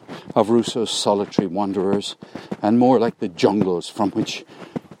of Rousseau's Solitary Wanderers and more like the jungles from which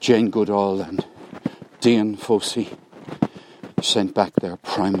Jane Goodall and Dian Fossey sent back their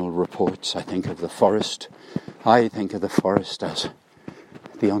primal reports. I think of the forest as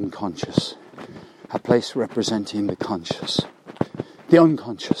the unconscious, a place representing the conscious, the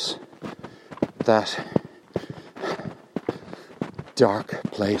unconscious, that dark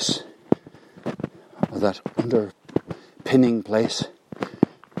place, that underpinning place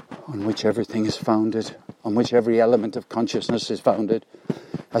on which everything is founded, on which every element of consciousness is founded,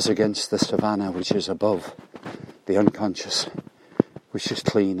 as against the savannah, which is above the unconscious, which is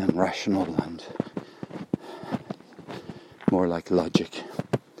clean and rational and more like logic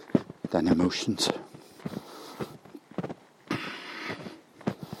than emotions.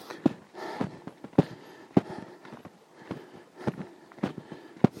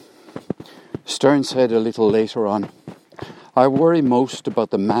 Stern said a little later on, "I worry most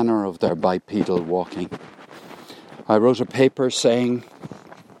about the manner of their bipedal walking. I wrote a paper saying,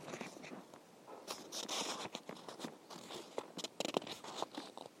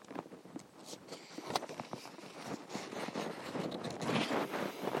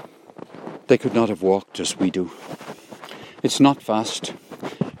 they could not have walked as we do. It's not fast.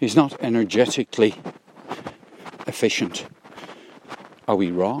 It's not energetically efficient. Are we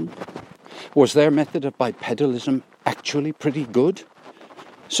wrong? Was their method of bipedalism actually pretty good?"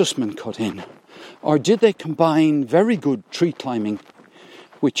 Sussman cut in. "Or did they combine very good tree climbing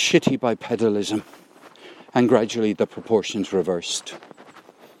with shitty bipedalism, and gradually the proportions reversed?"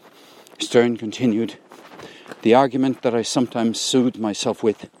 Stern continued, "The argument that I sometimes soothe myself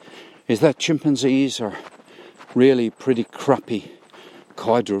with is that chimpanzees are really pretty crappy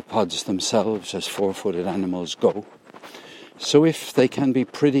quadrupeds themselves as four-footed animals go. So if they can be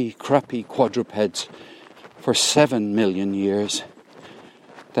pretty crappy quadrupeds for 7 million years,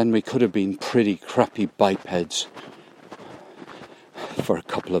 then we could have been pretty crappy bipeds for a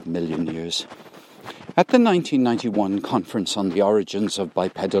couple of million years." At the 1991 conference on the origins of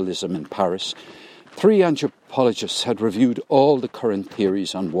bipedalism in Paris, 3 anthropologists had reviewed all the current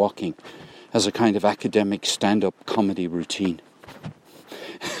theories on walking as a kind of academic stand-up comedy routine.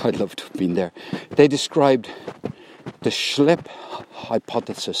 I'd love to have been there. They described the Schlepp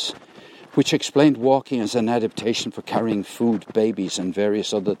hypothesis, which explained walking as an adaptation for carrying food, babies, and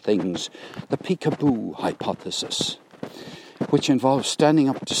various other things. The peekaboo hypothesis, which involves standing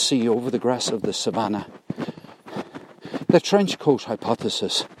up to see over the grass of the savannah. The trench coat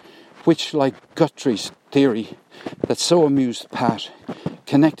hypothesis, which, like Guthrie's theory that so amused Pat,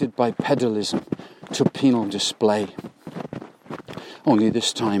 connected bipedalism to penal display. Only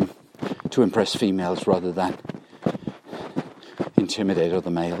this time to impress females rather than intimidate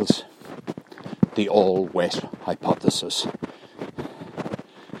other males. The all-wet hypothesis,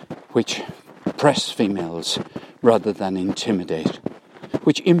 which press females rather than intimidate,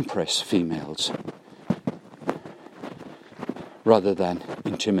 which impress females rather than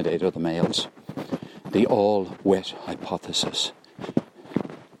intimidate other males. The all-wet hypothesis,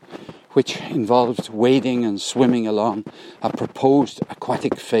 which involved wading and swimming along a proposed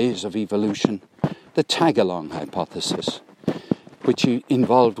aquatic phase of evolution. The tag-along hypothesis, which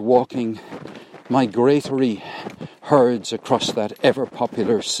involved walking migratory herds across that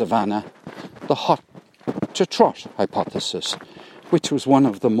ever-popular savannah. The hot-to-trot hypothesis, which was one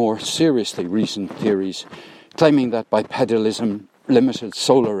of the more seriously reasoned theories, claiming that bipedalism limited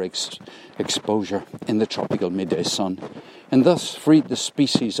solar exposure in the tropical midday sun, and thus freed the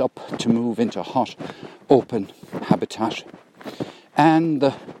species up to move into hot, open habitat. And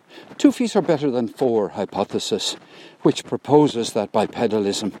the 2 feet are better than 4 hypothesis, which proposes that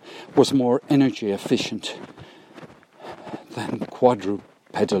bipedalism was more energy efficient than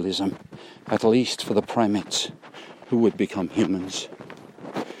quadrupedalism, at least for the primates who would become humans.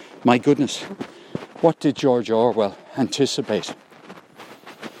 My goodness, what did George Orwell anticipate?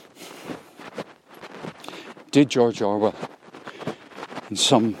 Did George Orwell, in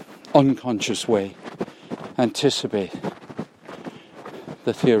some unconscious way, anticipate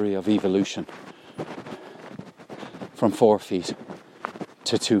the theory of evolution from 4 feet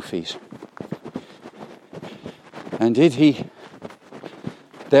to 2 feet? And did he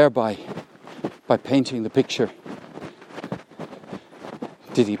thereby, by painting the picture,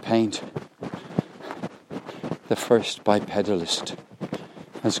 did he paint the first bipedalist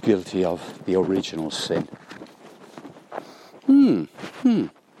as guilty of the original sin?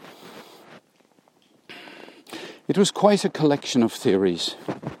 It was quite a collection of theories,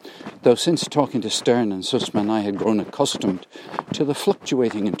 though since talking to Stern and Sussman I had grown accustomed to the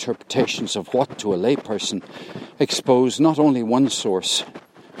fluctuating interpretations of what to a layperson exposed not only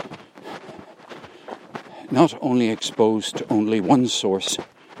exposed to only one source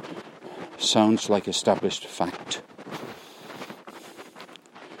sounds like established fact.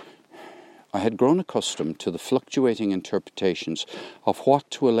 I had grown accustomed to the fluctuating interpretations of what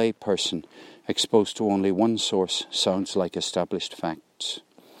to a lay person exposed to only one source sounds like established facts.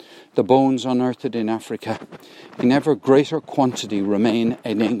 The bones unearthed in Africa in ever greater quantity remain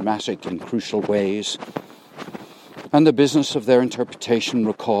enigmatic in crucial ways, and the business of their interpretation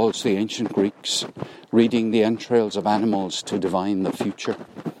recalls the ancient Greeks reading the entrails of animals to divine the future,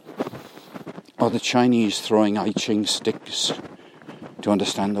 or the Chinese throwing I Ching sticks to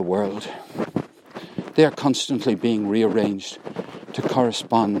understand the world. They are constantly being rearranged to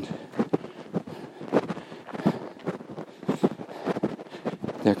correspond.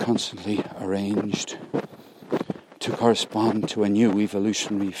 They're constantly arranged to correspond to a new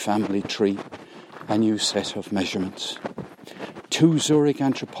evolutionary family tree a new set of measurements. 2 Zurich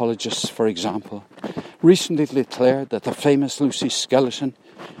anthropologists, for example, recently declared that the famous Lucy skeleton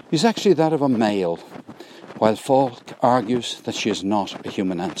is actually that of a male, while Falk argues that she is not a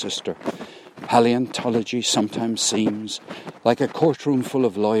human ancestor. Paleontology sometimes seems like a courtroom full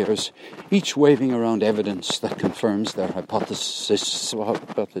of lawyers, each waving around evidence that confirms their hypotheses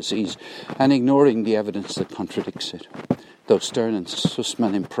and ignoring the evidence that contradicts it. Though Stern and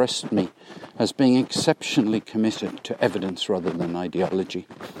Sussman impressed me as being exceptionally committed to evidence rather than ideology.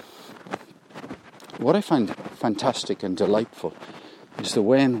 What I find fantastic and delightful is the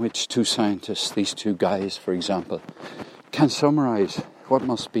way in which 2 scientists, these 2 guys, for example, can summarize what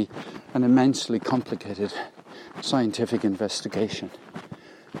must be an immensely complicated scientific investigation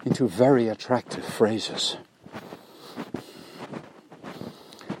into very attractive phrases,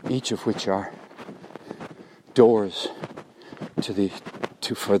 each of which are doors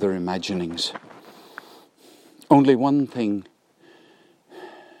to further imaginings. Only one thing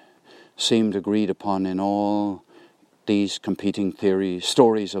seemed agreed upon in all these competing theories,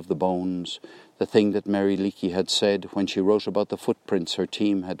 stories of the bones, the thing that Mary Leakey had said when she wrote about the footprints her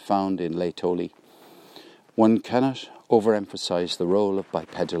team had found in Laetoli. One cannot overemphasize the role of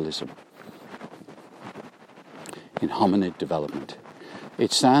bipedalism in hominid development.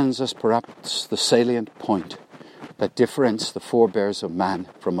 It stands as perhaps the salient point that differentiates the forebears of man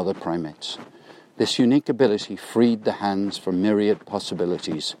from other primates. This unique ability freed the hands from myriad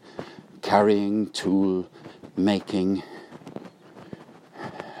possibilities, carrying, tool, making,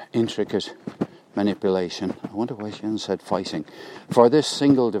 intricate manipulation. I wonder why she hasn't said fighting. For this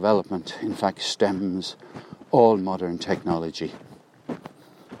single development, in fact, stems all modern technology.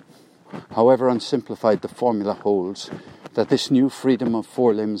 However unsimplified the formula holds that this new freedom of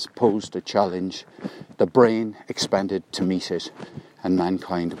 4 limbs posed a challenge, the brain expanded to meet it, and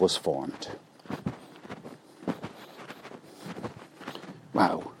mankind was formed.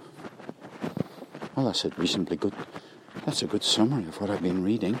 Wow. Well, that's a good summary of what I've been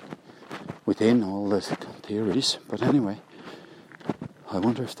reading within all the theories. But anyway, I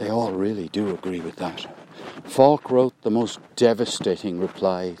wonder if they all really do agree with that. Falk wrote the most devastating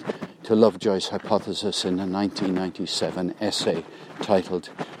reply to Lovejoy's hypothesis in a 1997 essay titled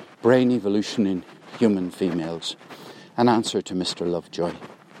Brain Evolution in Human Females, an answer to Mr. Lovejoy.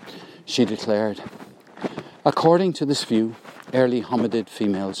 She declared, according to this view, early hominid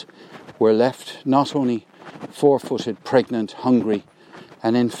females were left not only 4-footed, pregnant, hungry,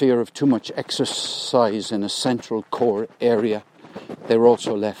 and in fear of too much exercise in a central core area, they were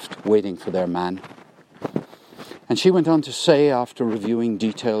also left waiting for their man. And she went on to say, after reviewing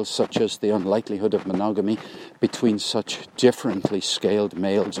details such as the unlikelihood of monogamy between such differently scaled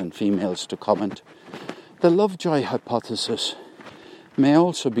males and females, to comment, the Lovejoy hypothesis may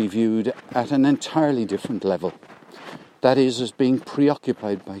also be viewed at an entirely different level. That is, as being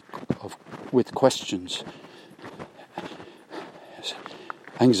preoccupied with questions,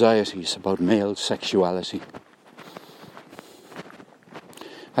 anxieties about male sexuality.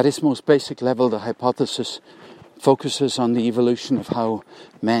 At its most basic level, the hypothesis focuses on the evolution of how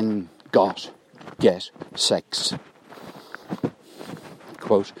men get sex.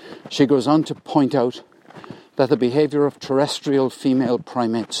 Quote, she goes on to point out that the behaviour of terrestrial female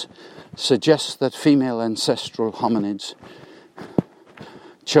primates suggests that female ancestral hominids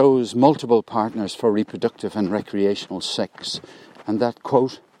chose multiple partners for reproductive and recreational sex, and that,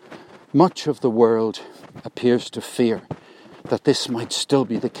 quote, much of the world appears to fear that this might still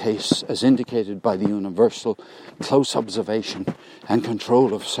be the case, as indicated by the universal close observation and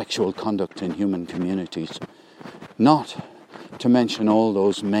control of sexual conduct in human communities, not to mention all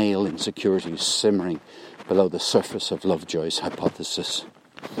those male insecurities simmering below the surface of Lovejoy's hypothesis.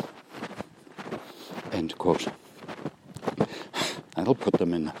 End quote. That'll put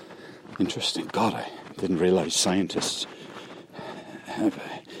them in interesting. God, I didn't realise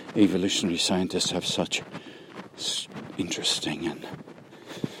evolutionary scientists have such interesting and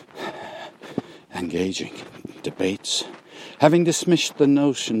engaging debates. Having dismissed the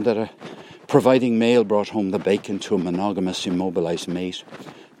notion that a providing male brought home the bacon to a monogamous immobilised mate,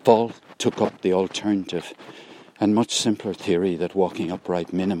 Falk took up the alternative and much simpler theory that walking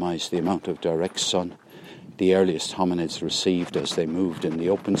upright minimised the amount of direct sun the earliest hominids received as they moved in the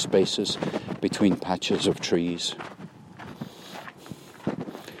open spaces between patches of trees,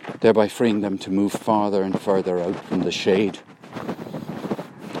 thereby freeing them to move farther and further out from the shade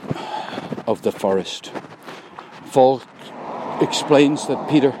of the forest. Falk explains that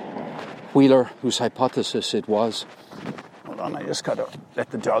Peter Wheeler, whose hypothesis it was... Hold on, I just got to let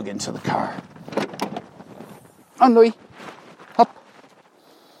the dog into the car. On, Louis. Up.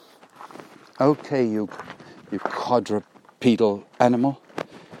 Okay, you quadrupedal animal.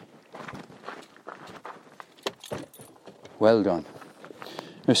 Well done.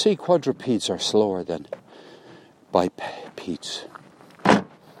 You see, quadrupeds are slower than bipeds.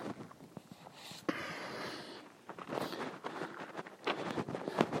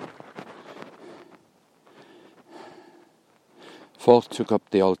 Falk took up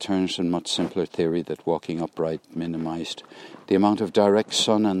the alternate and much simpler theory that walking upright minimised the amount of direct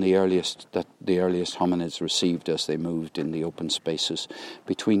sun and the earliest hominids received as they moved in the open spaces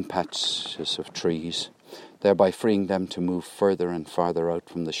between patches of trees, thereby freeing them to move further and farther out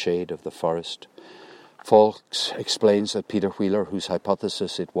from the shade of the forest. Falk explains that Peter Wheeler, whose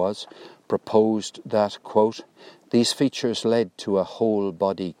hypothesis it was, proposed that, quote, these features led to a whole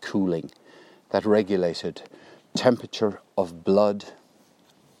body cooling that regulated temperature of blood,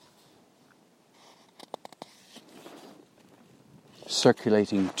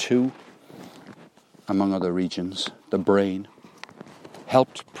 circulating to, among other regions, the brain,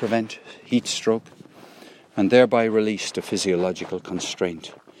 helped prevent heat stroke, and thereby released a physiological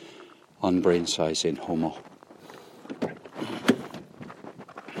constraint on brain size in Homo.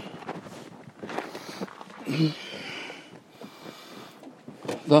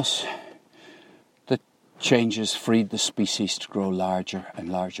 Thus, the changes freed the species to grow larger and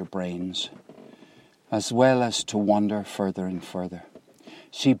larger brains, as well as to wander further and further.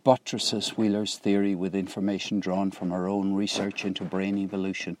 She buttresses Wheeler's theory with information drawn from her own research into brain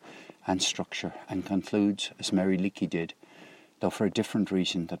evolution and structure, and concludes, as Mary Leakey did, though for a different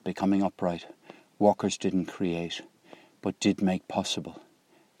reason, that becoming upright, walkers didn't create, but did make possible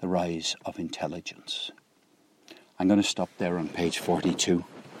the rise of intelligence. I'm going to stop there on page 42.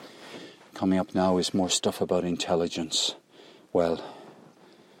 Coming up now is more stuff about intelligence,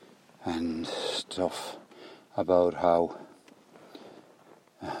 and stuff about how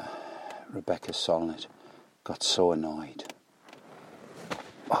Rebecca Solnit got so annoyed.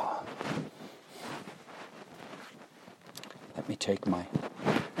 Let me take my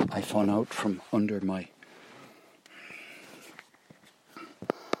iPhone out from under my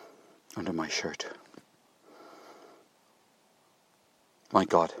shirt. My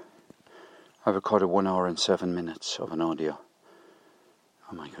God, I recorded 1 hour and 7 minutes of an audio.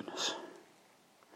 Oh my goodness.